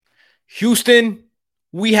Houston,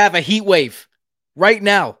 we have a heat wave right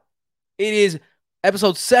now. It is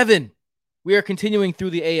episode 7. We are continuing through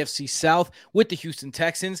the AFC South with the Houston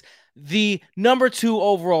Texans. The number 2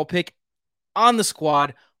 overall pick on the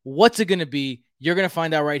squad. What's it going to be? You're going to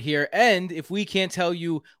find out right here. And if we can't tell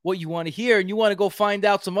you what you want to hear and you want to go find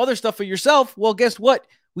out some other stuff for yourself, well, guess what?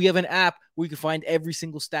 We have an app where you can find every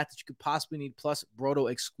single stat that you could possibly need, plus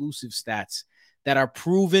Broto exclusive stats that are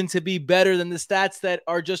proven to be better than the stats that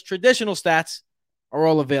are just traditional stats are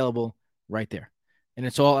all available right there. And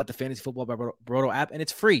it's all at the Fantasy Football by Broto app, and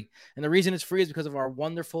it's free. And the reason it's free is because of our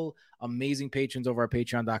wonderful, amazing patrons over at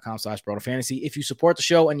patreon.com/BrotoFantasy. If you support the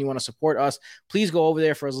show and you want to support us, please go over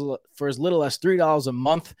there for as little as $3 a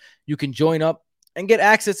month. You can join up and get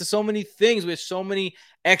access to so many things with so many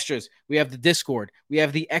extras. We have the Discord. We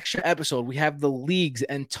have the extra episode. We have the leagues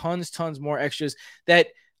and tons more extras that,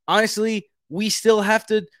 honestly, we still have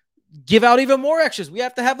to give out even more extras. We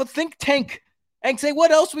have to have a think tank and say,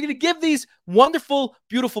 what else are we going to give these wonderful,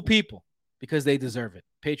 beautiful people? Because they deserve it.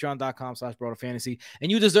 Patreon.com/BrotoFantasy.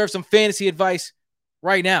 And you deserve some fantasy advice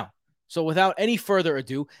right now. So without any further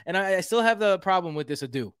ado, and I still have the problem with this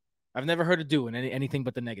ado. I've never heard ado in anything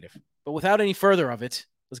but the negative. But without any further of it,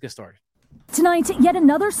 let's get started. Tonight, yet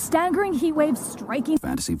another staggering heat wave striking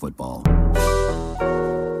fantasy football.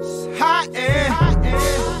 Hot and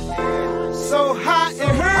so hot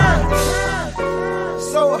and hurt.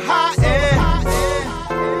 So hot and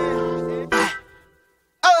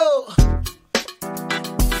oh.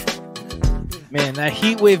 Man, that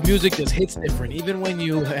heat wave music just hits different, even when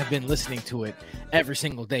you have been listening to it every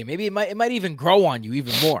single day. Maybe it might even grow on you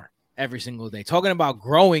even more every single day. Talking about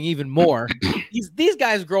growing even more, these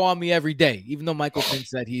guys grow on me every day. Even though Michael thinks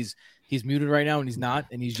that he's muted right now and he's not,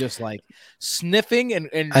 and he's just like sniffing and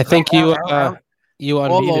I think you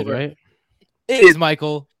unmuted, right? It is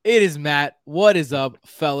Michael. It is Matt. What is up,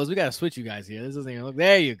 fellas? We gotta switch you guys here. This doesn't even look.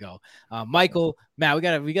 There you go, Michael,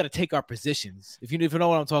 Matt. We gotta take our positions. If you know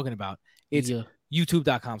what I'm talking about, it's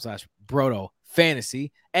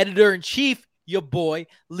YouTube.com/BrotoFantasy. Editor-in-chief, your boy,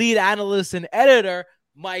 lead analyst and editor,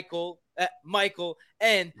 Michael,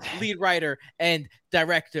 and lead writer and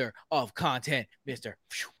director of content, Mr.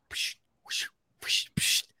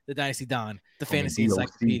 the Dynasty Don, the Fantasy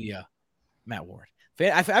Encyclopedia, Matt Ward.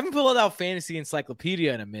 I haven't pulled out Fantasy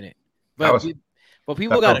Encyclopedia in a minute, but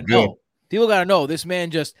people gotta know. People gotta know this man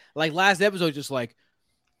just like last episode, just like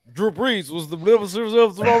Drew Brees was the He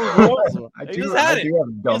just had it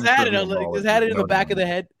in the back of the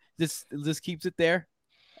head. Just keeps it there,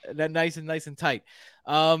 that nice and tight.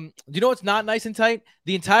 Do you know what's not nice and tight?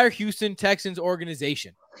 The entire Houston Texans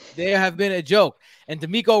organization. They have been a joke, and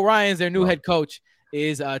DeMeco Ryans, their new head coach,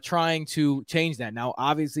 is trying to change that. Now,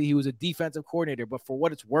 obviously, he was a defensive coordinator, but for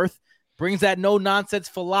what it's worth, brings that no-nonsense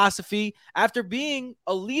philosophy after being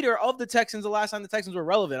a leader of the Texans the last time the Texans were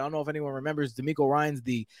relevant. I don't know if anyone remembers DeMeco Ryans,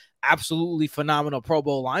 the absolutely phenomenal Pro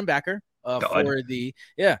Bowl linebacker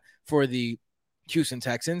for the Houston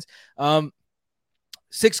Texans.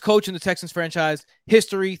 Sixth coach in the Texans franchise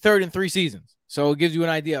history, third in 3 seasons. So it gives you an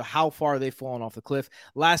idea of how far they've fallen off the cliff.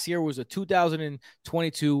 Last year was a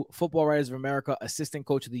 2022 Football Writers of America Assistant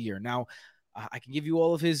Coach of the Year. Now, I can give you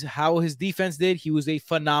all of how his defense did. He was a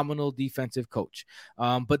phenomenal defensive coach.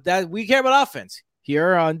 But that we care about offense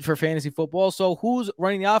here for fantasy football. So who's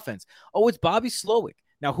running the offense? Oh, it's Bobby Slowick.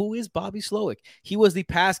 Now, who is Bobby Slowick? He was the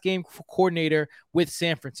pass game coordinator with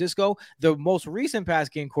San Francisco. The most recent pass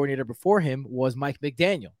game coordinator before him was Mike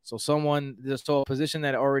McDaniel. So a position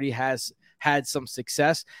that already has had some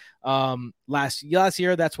success. Last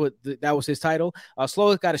year, that was his title.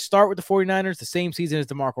 Slowick got to start with the 49ers the same season as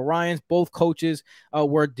DeMarco Ryans. Both coaches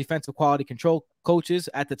were defensive quality control coaches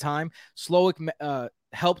at the time. Slowick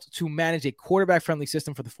helped to manage a quarterback-friendly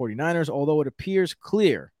system for the 49ers, although it appears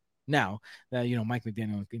clear now that, Mike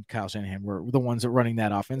McDaniel and Kyle Shanahan were the ones that are running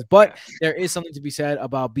that offense. But there is something to be said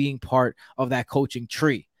about being part of that coaching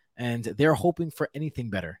tree. And they're hoping for anything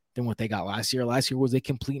better than what they got last year. Last year was a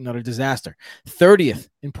complete and utter disaster. 30th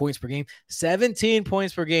in points per game, 17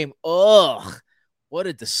 points per game. Ugh, what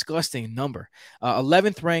a disgusting number.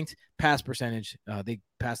 11th ranked pass percentage. They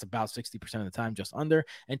passed about 60% of the time, just under.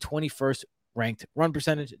 And 21st ranked run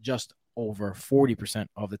percentage, just over 40%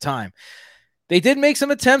 of the time. They did make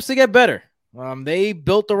some attempts to get better. They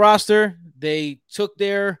built the roster. They took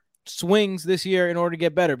their swings this year in order to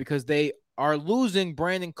get better because they are losing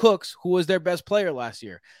Brandon Cooks, who was their best player last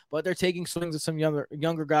year, but they're taking swings at some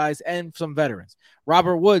younger guys and some veterans.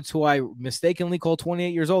 Robert Woods, who I mistakenly called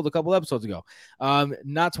 28 years old a couple episodes ago,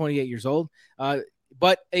 not 28 years old,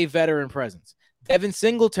 but a veteran presence. Devin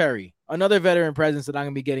Singletary, another veteran presence that I'm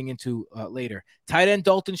going to be getting into later. Tight end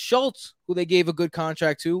Dalton Schultz, who they gave a good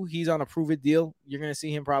contract to. He's on a prove-it deal. You're going to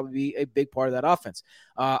see him probably be a big part of that offense.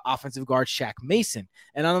 Offensive guard Shaq Mason.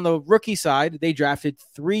 And on the rookie side, they drafted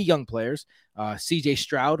 3 young players. C.J.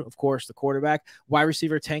 Stroud, of course, the quarterback. Wide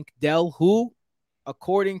receiver Tank Dell, who,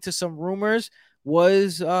 according to some rumors,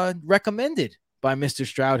 was recommended by Mr.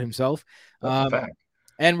 Stroud himself. That's a fact.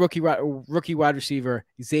 And rookie wide receiver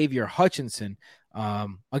Xavier Hutchinson.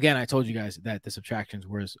 Again, I told you guys that the subtractions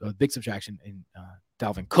were a big subtraction in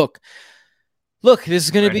Dalvin Cook. Look, this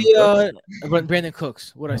is going to be Brandon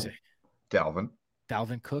Cooks. What did I say?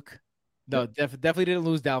 Dalvin Cook. No, definitely didn't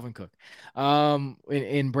lose Dalvin Cook.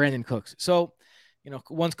 In Brandon Cooks. So,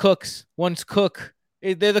 one's Cooks, one's Cook.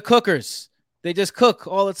 They're the cookers. They just cook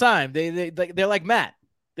all the time. They're like Matt.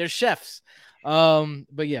 They're chefs.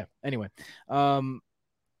 But yeah. Anyway,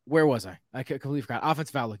 where was I? I completely forgot.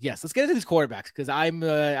 Offensive outlook. Yes, let's get into these quarterbacks because I'm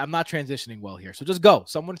not transitioning well here. So just go.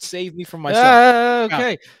 Someone save me from myself.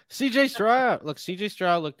 Okay. C.J. Stroud. Look, C.J.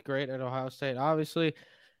 Stroud looked great at Ohio State, obviously,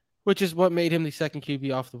 which is what made him the second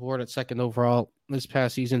QB off the board at second overall this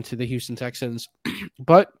past season to the Houston Texans.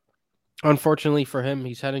 But unfortunately for him,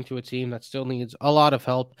 he's heading to a team that still needs a lot of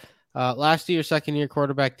help. Last year, second-year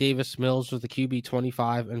quarterback Davis Mills was the QB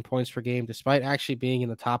 25 in points per game, despite actually being in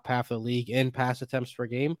the top half of the league in pass attempts per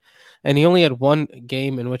game. And he only had one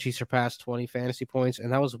game in which he surpassed 20 fantasy points,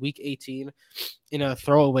 and that was Week 18 in a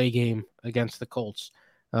throwaway game against the Colts.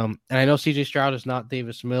 And I know C.J. Stroud is not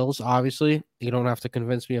Davis Mills, obviously. You don't have to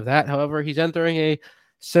convince me of that. However, he's entering a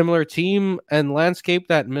similar team and landscape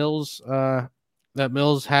that Mills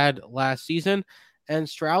had last season. And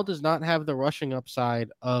Stroud does not have the rushing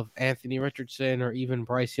upside of Anthony Richardson or even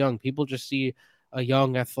Bryce Young. People just see a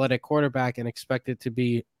young athletic quarterback and expect it to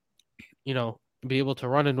be, be able to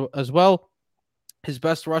run in as well. His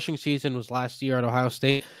best rushing season was last year at Ohio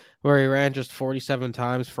State, where he ran just 47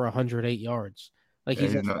 times for 108 yards. But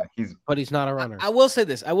he's not a runner. I will say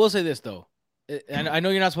this though. And I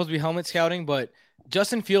know you're not supposed to be helmet scouting, but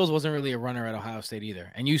Justin Fields wasn't really a runner at Ohio State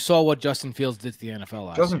either. And you saw what Justin Fields did to the NFL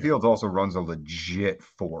last Justin year. Fields also runs a legit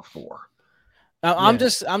 4.4. I'm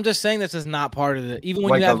just saying this is not part of the even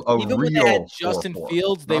when when they had Justin 4.4,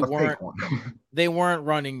 Fields, they weren't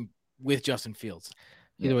running with Justin Fields.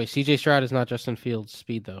 Either way, CJ Stroud is not Justin Fields'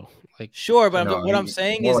 speed though. Sure, but what I'm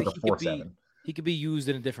saying is like he could be used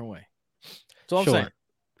in a different way. That's all I'm saying.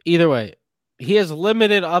 Either way, he has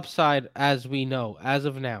limited upside as we know, as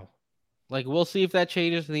of now. We'll see if that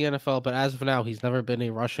changes in the NFL, but as of now, he's never been a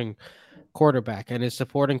rushing quarterback, and his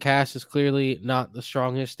supporting cast is clearly not the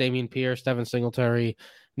strongest. Dameon Pierce, Devin Singletary,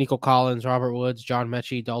 Nico Collins, Robert Woods, John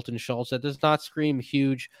Mechie, Dalton Schultz. That does not scream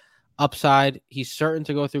huge upside. He's certain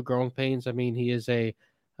to go through growing pains. I mean, he is a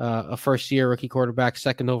first-year rookie quarterback,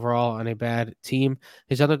 second overall on a bad team.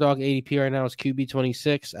 His underdog ADP right now is QB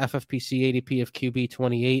 26, FFPC ADP of QB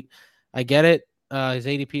 28. I get it. His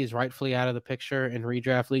ADP is rightfully out of the picture in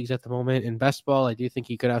redraft leagues at the moment. In best ball, I do think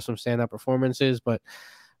he could have some standout performances, but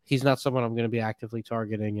he's not someone I'm going to be actively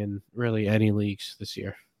targeting in really any leagues this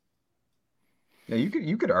year. Yeah,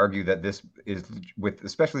 you could argue that this is, with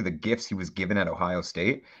especially the gifts he was given at Ohio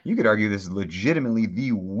State, you could argue this is legitimately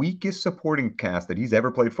the weakest supporting cast that he's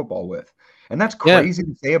ever played football with. And that's crazy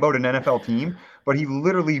to say about an NFL team, but he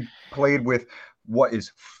literally played with what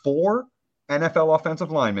is 4 NFL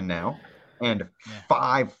offensive linemen now and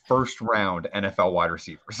 5 first-round NFL wide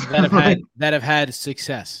receivers that have had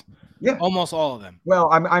success. Yeah, almost all of them. Well,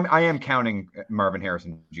 I am counting Marvin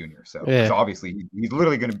Harrison Jr. So obviously he's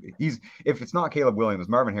literally going to be. If it's not Caleb Williams,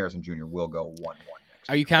 Marvin Harrison Jr. will go 1-1 next.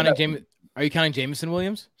 Are you counting Are you counting Jameson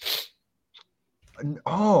Williams?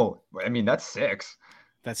 Oh, I mean that's 6.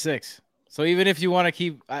 That's 6. So even if you want to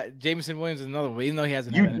keep Jameson Williams is another one, even though he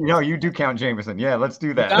hasn't. You do count Jameson. Yeah, let's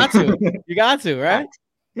do that. You got to, right?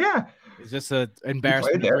 Yeah. It's just an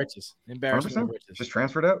embarrassment of riches. Embarrassment of riches. Just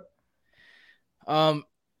transferred out.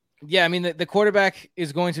 Yeah, I mean, the quarterback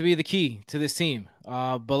is going to be the key to this team.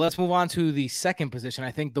 But let's move on to the second position.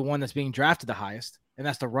 I think the one that's being drafted the highest, and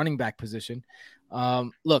that's the running back position.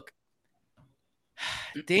 Look,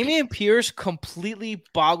 Dameon Pierce completely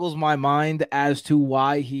boggles my mind as to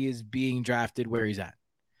why he is being drafted where he's at.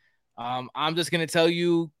 I'm just going to tell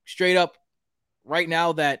you straight up right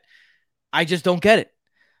now that I just don't get it.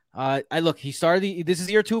 He started this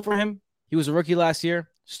is year 2 for him. He was a rookie last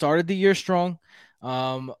year, started the year strong.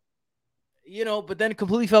 But then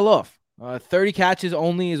completely fell off. 30 catches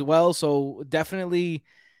only as well. So definitely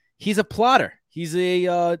he's a plotter. He's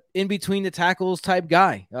a in between the tackles type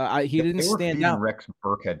guy. He didn't stand out. Rex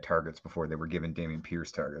Burkhead targets before they were giving Dameon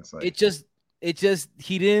Pierce targets. It just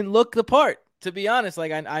he didn't look the part, to be honest.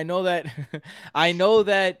 I know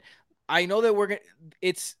that I know that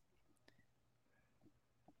it's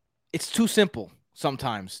too simple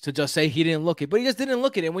sometimes to just say he didn't look it, but he just didn't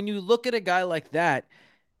look it. And when you look at a guy like that,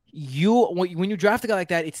 when you draft a guy like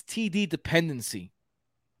that, it's TD dependency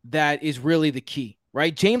that is really the key,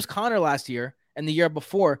 right? James Conner last year and the year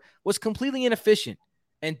before was completely inefficient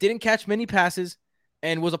and didn't catch many passes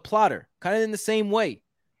and was a plotter, kind of in the same way.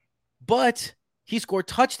 But he scored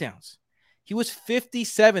touchdowns. He was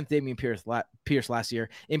 57th, Dameon Pierce last year,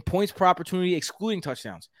 in points per opportunity, excluding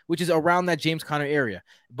touchdowns, which is around that James Conner area.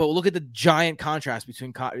 But look at the giant contrast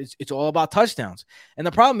between it's all about touchdowns. And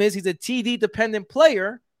the problem is he's a TD-dependent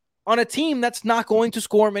player on a team that's not going to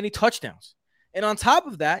score many touchdowns. And on top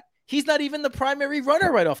of that, he's not even the primary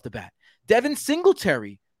runner right off the bat. Devin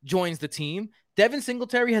Singletary joins the team. Devin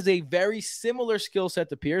Singletary has a very similar skill set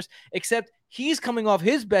to Pierce, except he's coming off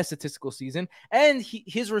his best statistical season, and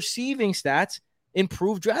his receiving stats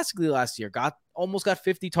improved drastically last year. Almost got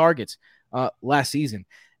 50 targets last season.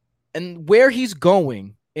 And where he's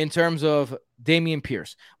going in terms of Dameon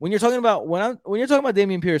Pierce, when you're talking about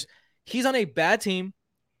Dameon Pierce, he's on a bad team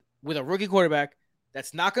with a rookie quarterback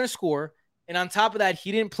that's not going to score. And on top of that,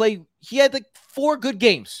 he didn't play. He had like 4 good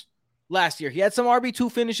games last year. He had some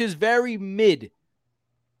RB2 finishes, very mid.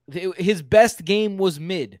 His best game was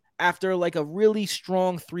mid after like a really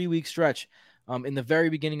strong 3-week stretch in the very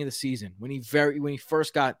beginning of the season when he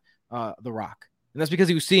first got the rock. And that's because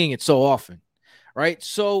he was seeing it so often, right?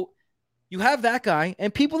 So you have that guy,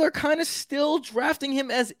 and people are kind of still drafting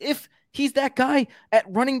him as if he's that guy at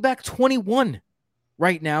running back 21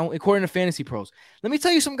 right now, according to Fantasy Pros. Let me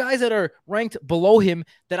tell you some guys that are ranked below him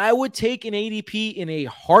that I would take an ADP in a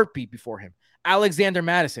heartbeat before him. Alexander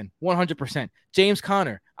Madison, 100%. James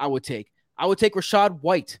Conner, I would take. I would take Rashad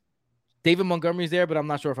White. David Montgomery's there, but I'm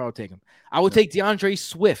not sure if I would take him. I would take DeAndre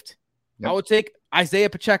Swift. Yep. I would take Isaiah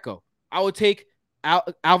Pacheco. I would take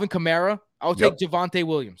Alvin Kamara. I would take Javonte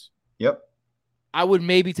Williams. Yep. I would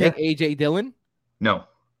maybe take A.J. Dillon. No.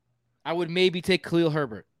 I would maybe take Khalil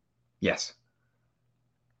Herbert. Yes.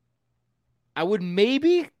 I would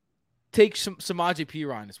maybe take Samaje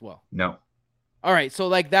Perine as well. No. All right, so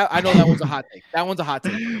like that, I know that was a hot take. That one's a hot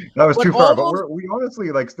take. That was too far, but we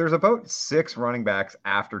honestly, like, there's about 6 running backs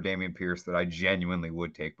after Dameon Pierce that I genuinely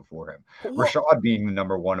would take before him. Rashad being the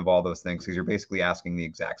number 1 of all those things, because you're basically asking the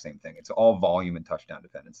exact same thing. It's all volume and touchdown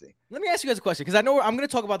dependency. Let me ask you guys a question, because I know I'm going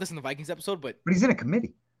to talk about this in the Vikings episode, but he's in a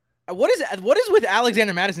committee. What is with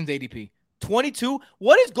Alexander Madison's ADP? 22?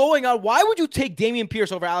 What is going on? Why would you take Dameon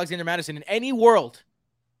Pierce over Alexander Madison in any world?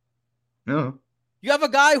 No. You have a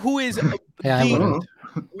guy who is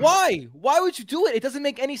Why? Why would you do it? It doesn't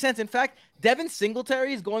make any sense. In fact, Devin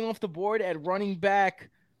Singletary is going off the board at running back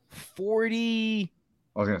 40.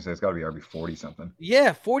 I was going to say it's got to be RB 40 something.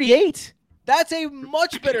 Yeah, 48. That's a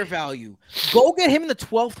much better value. Go get him in the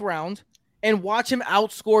 12th round and watch him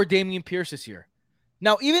outscore Dameon Pierce this year.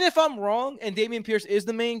 Now, even if I'm wrong and Dameon Pierce is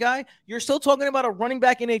the main guy, you're still talking about a running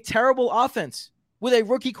back in a terrible offense with a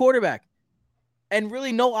rookie quarterback and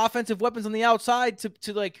really no offensive weapons on the outside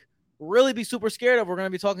to like really be super scared of. We're going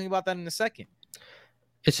to be talking about that in a second.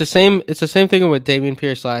 It's the same thing with Dameon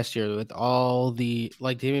Pierce last year with all the,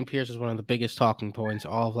 like, Dameon Pierce is one of the biggest talking points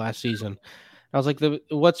all of last season. I was like,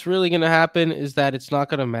 what's really going to happen is that it's not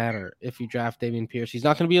going to matter if you draft Dameon Pierce. He's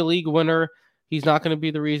not going to be a league winner. He's not going to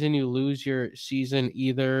be the reason you lose your season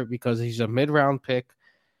either because he's a mid-round pick.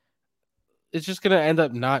 It's just going to end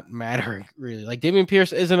up not mattering, really. Like, Dameon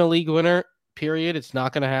Pierce isn't a league winner, period. It's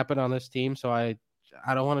not going to happen on this team, so I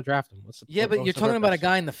don't want to draft him. But you're talking about a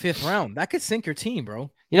guy in the 5th round. That could sink your team, bro.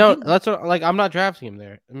 You know, that's what, like, I'm not drafting him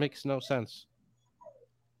there. It makes no sense.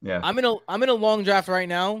 Yeah. I'm in a long draft right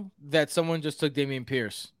now that someone just took Dameon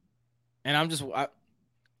Pierce. And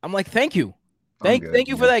I'm like, thank you. Thank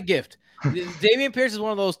you for that gift. Dameon Pierce is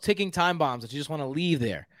one of those ticking time bombs that you just want to leave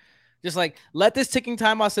there. Just like, let this ticking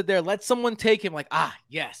time bomb sit there. Let someone take him. Like,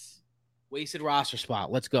 yes, wasted roster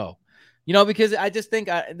spot. Let's go. You know, because I just think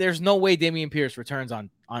there's no way Dameon Pierce returns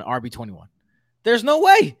on RB21. There's no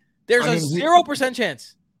way. There's a 0%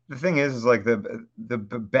 chance. The thing is like the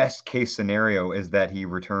best case scenario is that he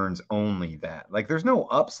returns only that. Like, there's no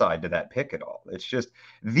upside to that pick at all. It's just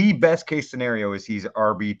the best case scenario is he's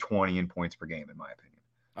RB20 in points per game, in my opinion.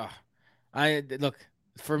 Look,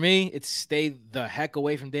 for me, it's stay the heck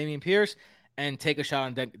away from Dameon Pierce and take a shot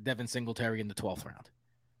on Devin Singletary in the 12th round.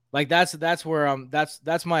 Like, that's where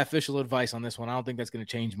that's my official advice on this one. I don't think that's going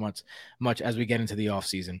to change much as we get into the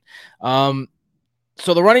offseason.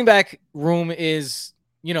 So the running back room is,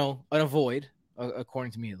 you know, an avoid,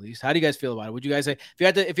 according to me at least. How do you guys feel about it? Would you guys say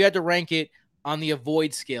if you had to rank it on the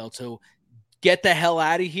avoid scale to get the hell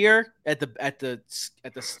out of here at the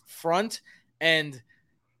front and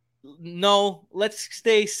No, let's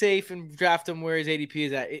stay safe and draft him where his ADP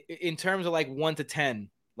is at. In terms of like 1 to 10,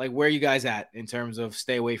 like where are you guys at in terms of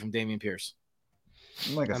stay away from Dameon Pierce?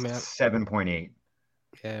 I'm like a I mean, 7.8.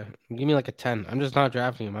 yeah, give me like a 10. I'm just not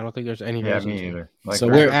drafting him. I don't think there's any Yeah, reason me to. either. Like, So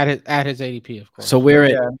there's we're At his ADP, of course. so we're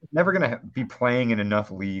yeah, at I'm never gonna be playing in enough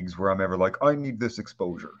leagues where I'm ever like, I need this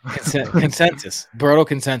exposure. consensus, Berto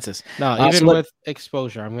consensus. No, So even with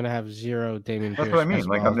exposure, I'm gonna have 0 Damian That's Pierce. what I mean. as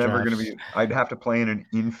Like, well I'm never gonna drafts. be. I'd have to play in an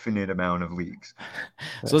infinite amount of leagues.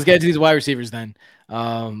 So let's get into these wide receivers then.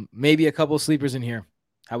 Maybe a couple of sleepers in here.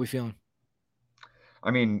 How we feeling?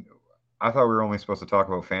 I mean, I thought we were only supposed to talk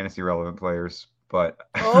about fantasy relevant players, but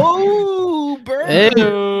Oh,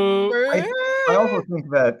 Ew. I also think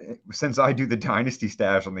that since I do the dynasty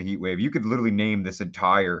stash on the Heat Wave, you could literally name this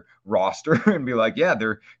entire roster and be like, yeah,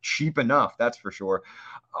 they're cheap enough. That's for sure.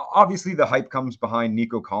 Obviously, the hype comes behind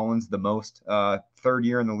Nico Collins the most. Third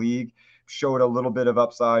year in the league, showed a little bit of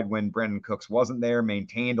upside when Brandon Cooks wasn't there,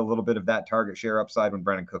 maintained a little bit of that target share upside when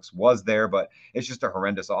Brandon Cooks was there, but it's just a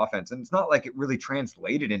horrendous offense. And it's not like it really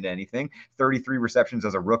translated into anything. 33 receptions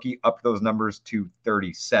as a rookie, up those numbers to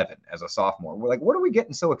 37 as a sophomore. We're like, what are we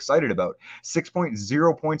getting so excited about?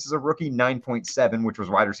 6.0 points as a rookie, 9.7, which was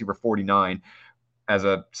wide receiver 49 as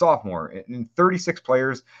a sophomore. And 36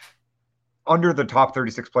 players, under the top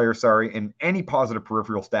 36 players, in any positive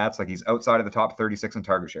peripheral stats. Like, he's outside of the top 36 in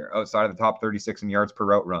target share, outside of the top 36 in yards per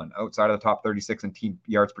route run, outside of the top 36 in team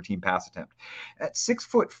yards per team pass attempt. At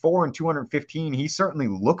 6'4" and 215, he certainly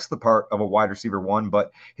looks the part of a wide receiver one,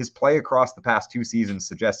 but his play across the past 2 seasons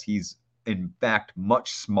suggests he's in fact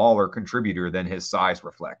much smaller contributor than his size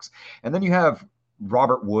reflects. And then you have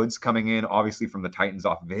Robert Woods coming in, obviously from the Titans,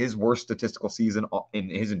 off of his worst statistical season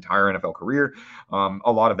in his entire NFL career.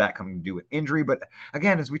 A lot of that coming to do with injury. But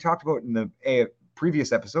again, as we talked about in the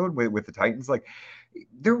previous episode with the Titans, like,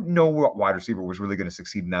 no wide receiver was really going to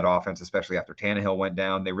succeed in that offense, especially after Tannehill went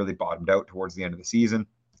down. They really bottomed out towards the end of the season.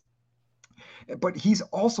 But he's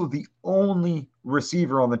also the only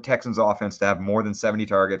receiver on the Texans offense to have more than 70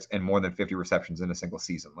 targets and more than 50 receptions in a single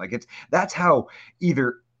season. Like, that's how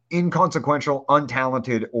either inconsequential,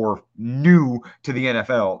 untalented, or new to the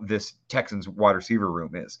NFL this Texans wide receiver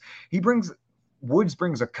room is. Woods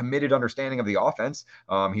brings a committed understanding of the offense.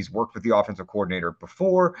 He's worked with the offensive coordinator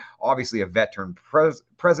before, obviously a veteran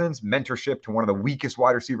presence, mentorship to one of the weakest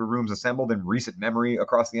wide receiver rooms assembled in recent memory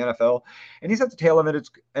across the NFL. And he's at the tail end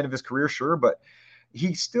of his career, sure, but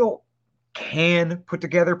he still can put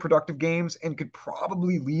together productive games and could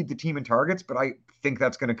probably lead the team in targets, but I think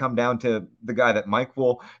that's going to come down to the guy that Mike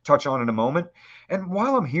will touch on in a moment. And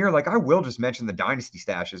while I'm here, like, I will just mention the dynasty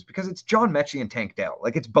stashes because it's John Mechie and Tank Dell.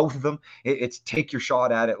 Like, it's both of them. It's take your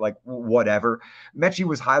shot at it, like, whatever. Mechie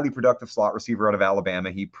was highly productive slot receiver out of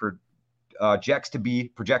Alabama. He projects to be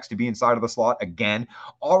inside of the slot again.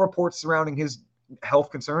 All reports surrounding his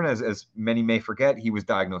health concern, as many may forget, he was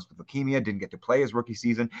diagnosed with leukemia, didn't get to play his rookie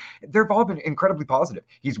season. They've all been incredibly positive.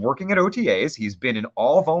 He's working at OTAs. He's been in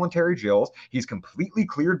all voluntary drills. He's completely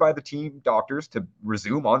cleared by the team doctors to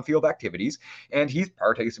resume on-field activities, and he's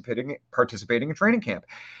participating in training camp.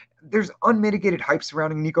 There's unmitigated hype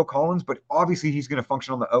surrounding Nico Collins, but obviously he's going to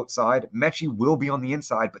function on the outside. Mechie will be on the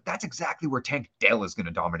inside, but that's exactly where Tank Dell is going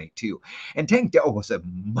to dominate too. And Tank Dell was a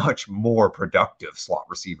much more productive slot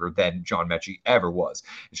receiver than John Mechie ever was.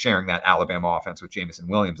 Sharing that Alabama offense with Jameson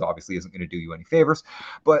Williams obviously isn't going to do you any favors,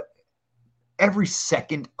 but every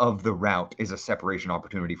second of the route is a separation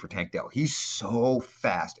opportunity for Tank Dell. He's so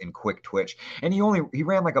fast and quick twitch. And he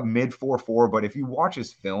ran like a mid 4.4, but if you watch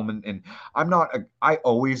his film, and I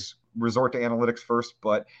always resort to analytics first,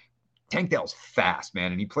 but Tank Dell's fast,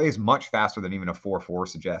 man, and he plays much faster than even a 4.4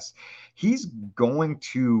 suggests. He's going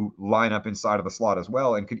to line up inside of the slot as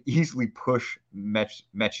well and could easily push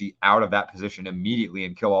Mechie out of that position immediately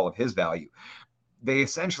and kill all of his value. They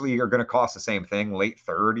essentially are going to cost the same thing. Late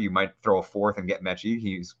third, you might throw a fourth and get Mechie.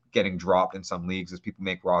 He's getting dropped in some leagues as people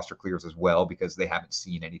make roster clears as well because they haven't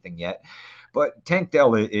seen anything yet. But Tank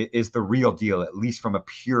Dell is the real deal, at least from a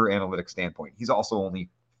pure analytic standpoint. He's also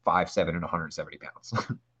only 5'7" and 170 pounds.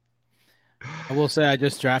 I will say I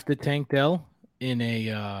just drafted Tank Dell in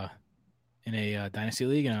a dynasty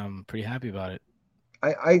league, and I'm pretty happy about it.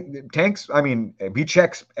 He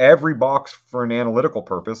checks every box for an analytical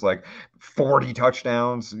purpose, like 40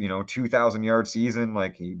 touchdowns, 2,000 yard season.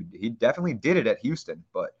 Like, he definitely did it at Houston.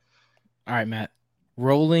 But all right, Matt,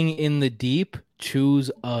 rolling in the deep, choose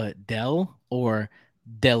a Dell or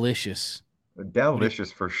Delicious.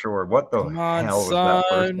 Delicious for sure. What the hell was son. that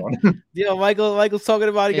first one? Yeah, Michael's talking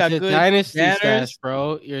about he got good dynasty banners. stash,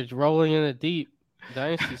 bro. You're rolling in the deep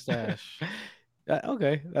dynasty stash.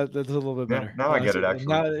 Okay, that's a little bit better. now I get it,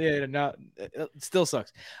 actually. Now it still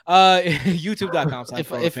sucks.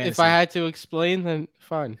 YouTube.com/BrotoFantasy. If I had to explain, then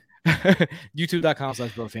fine.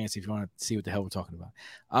 YouTube.com/BrotoFantasy if you want to see what the hell we're talking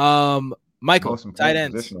about. Michael, Most tight important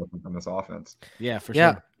ends. position from this offense. Yeah, for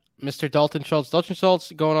Yeah. sure. Mr. Dalton Schultz. Dalton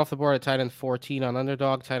Schultz going off the board at tight end 14 on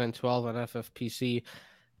Underdog, tight end 12 on FFPC,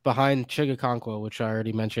 behind Chigakonkwo, which I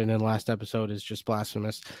already mentioned in the last episode is just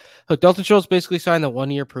blasphemous. Look, Dalton Schultz basically signed a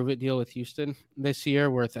 1-year prove-it deal with Houston this year,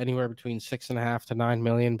 worth anywhere between $6.5 to $9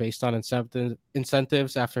 million, based on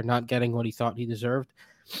incentives after not getting what he thought he deserved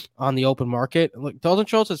on the open market. Look, Dalton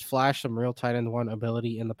Schultz has flashed some real tight end 1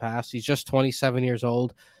 ability in the past. He's just 27 years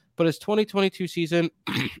old. But his 2022 season,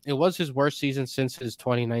 it was his worst season since his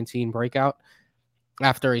 2019 breakout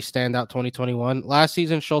after a standout 2021. Last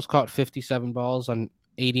season, Schultz caught 57 balls on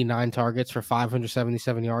 89 targets for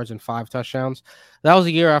 577 yards and 5 touchdowns. That was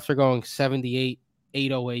a year after going 78,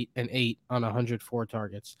 808, and 8 on 104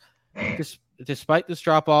 targets. Despite this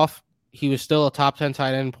drop-off, he was still a top 10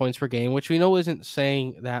 tight end in points per game, which we know isn't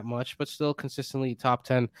saying that much, but still consistently top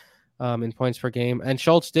 10 in points per game. And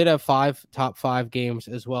Schultz did have 5 top 5 games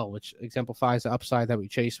as well, which exemplifies the upside that we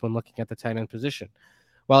chase when looking at the tight end position.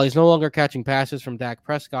 While he's no longer catching passes from Dak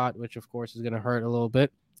Prescott, which of course is going to hurt a little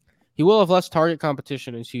bit, he will have less target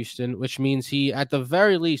competition in Houston, which means he at the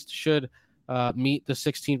very least should meet the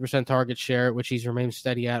 16% target share, which he's remained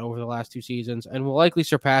steady at over the last 2 seasons, and will likely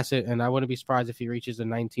surpass it. And I wouldn't be surprised if he reaches a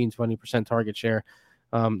 19-20% target share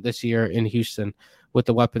this year in Houston with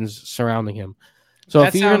the weapons surrounding him. So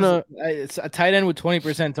if you're gonna, it's a tight end with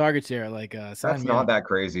 20% target share, like that's not that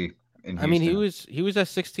crazy. I mean, he was at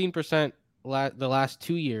 16% the last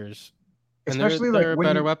 2 years, and especially there are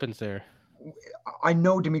better weapons there. I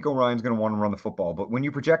know D'Amico Ryan's going to want to run the football, but when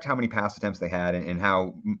you project how many pass attempts they had and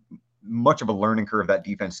how much of a learning curve that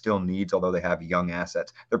defense still needs, although they have young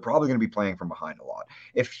assets, they're probably going to be playing from behind a lot.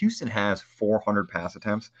 If Houston has 400 pass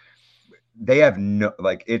attempts, they have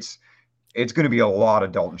it's going to be a lot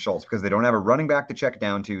of Dalton Schultz because they don't have a running back to check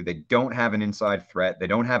down to. They don't have an inside threat. They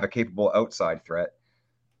don't have a capable outside threat.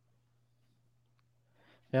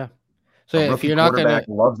 Yeah. So if you're not going to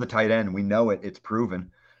loves the tight end, we know it. It's proven.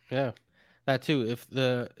 Yeah, that too. If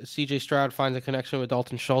the CJ Stroud finds a connection with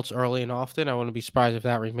Dalton Schultz early and often, I wouldn't be surprised if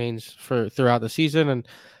that remains throughout the season. And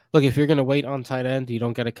look, if you're going to wait on tight end, you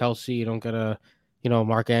don't get a Kelsey, you don't get a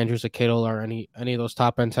Mark Andrews, a Kittle, or any of those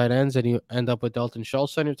top end tight ends, and you end up with Dalton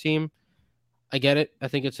Schultz on your team. I get it. I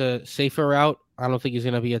think it's a safer route. I don't think he's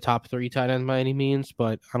going to be a top 3 tight end by any means,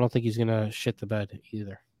 but I don't think he's going to shit the bed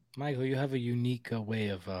either. Michael, you have a unique way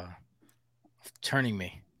of turning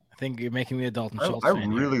me. I think you're making me a Dalton Schultz I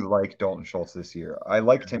fan really here. like Dalton Schultz this year. I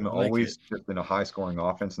liked him always just in a high-scoring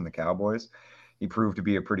offense in the Cowboys. He proved to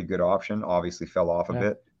be a pretty good option. Obviously fell off a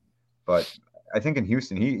bit. But I think in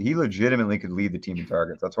Houston, he legitimately could lead the team in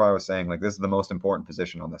targets. That's why I was saying, this is the most important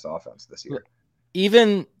position on this offense this year.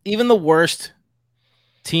 Even the worst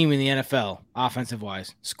team in the NFL, offensive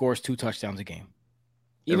wise, scores 2 touchdowns a game.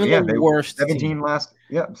 Even the worst 17 last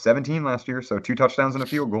year, so 2 touchdowns and a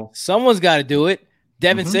field goal. Someone's got to do it.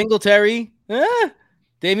 Devin Singletary,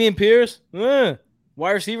 Dameon Pierce,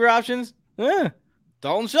 wide receiver options,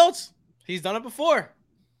 Dalton Schultz. He's done it before,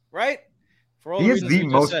 right? For all he is the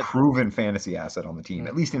most said. proven fantasy asset on the team,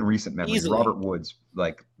 at least in recent memory. Easily. Robert Woods,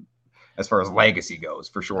 as far as legacy goes,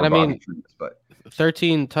 for sure. I mean,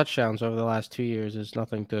 13 touchdowns over the last 2 years is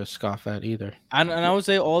nothing to scoff at either. And I would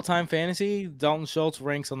say all-time fantasy, Dalton Schultz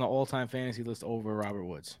ranks on the all-time fantasy list over Robert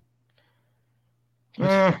Woods.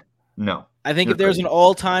 No. I think if there's an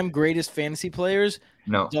all-time greatest fantasy players,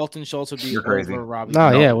 Dalton Schultz would be over Robert.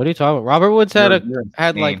 No, yeah, what are you talking about? Robert Woods had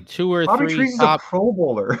 2 or 3 top Pro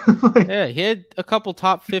Bowler. Yeah, he had a couple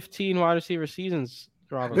top 15 wide receiver seasons.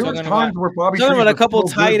 There were times where Bobby talking about a couple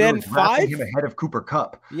tight end 5 him ahead of Cooper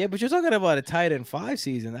Kupp. Yeah, but you're talking about a tight end 5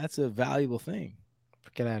 season. That's a valuable thing.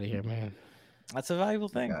 Get out of here, man. That's a valuable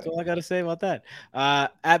thing. That's all I got to say about that.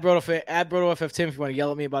 At BrotoFF Tim, if you want to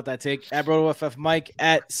yell at me about that take. At BrotoFF Mike.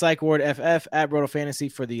 At PsychWardFF. At Broto Fantasy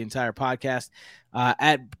for the entire podcast.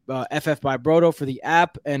 At FF by Broto for the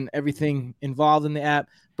app and everything involved in the app.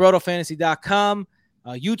 BrotoFantasy.com.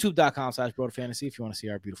 YouTube.com/BrotoFantasy if you want to see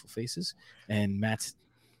our beautiful faces. And Matt's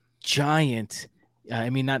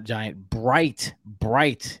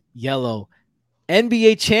bright yellow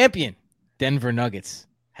NBA champion Denver Nuggets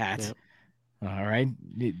hat. Yep. All right.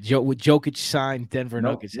 With Jokic signed Denver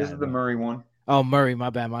Nuggets. This is the Murray one. Oh, Murray.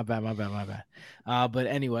 My bad. But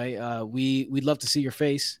anyway, we'd love to see your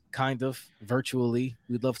face, kind of virtually.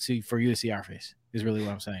 We'd love for you to see our face, is really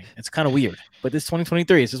what I'm saying. It's kind of weird, but this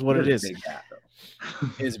 2023 is just what it is. Big hat, though.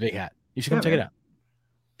 It is a big hat. You should come check it out.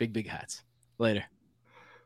 Big hats. Later.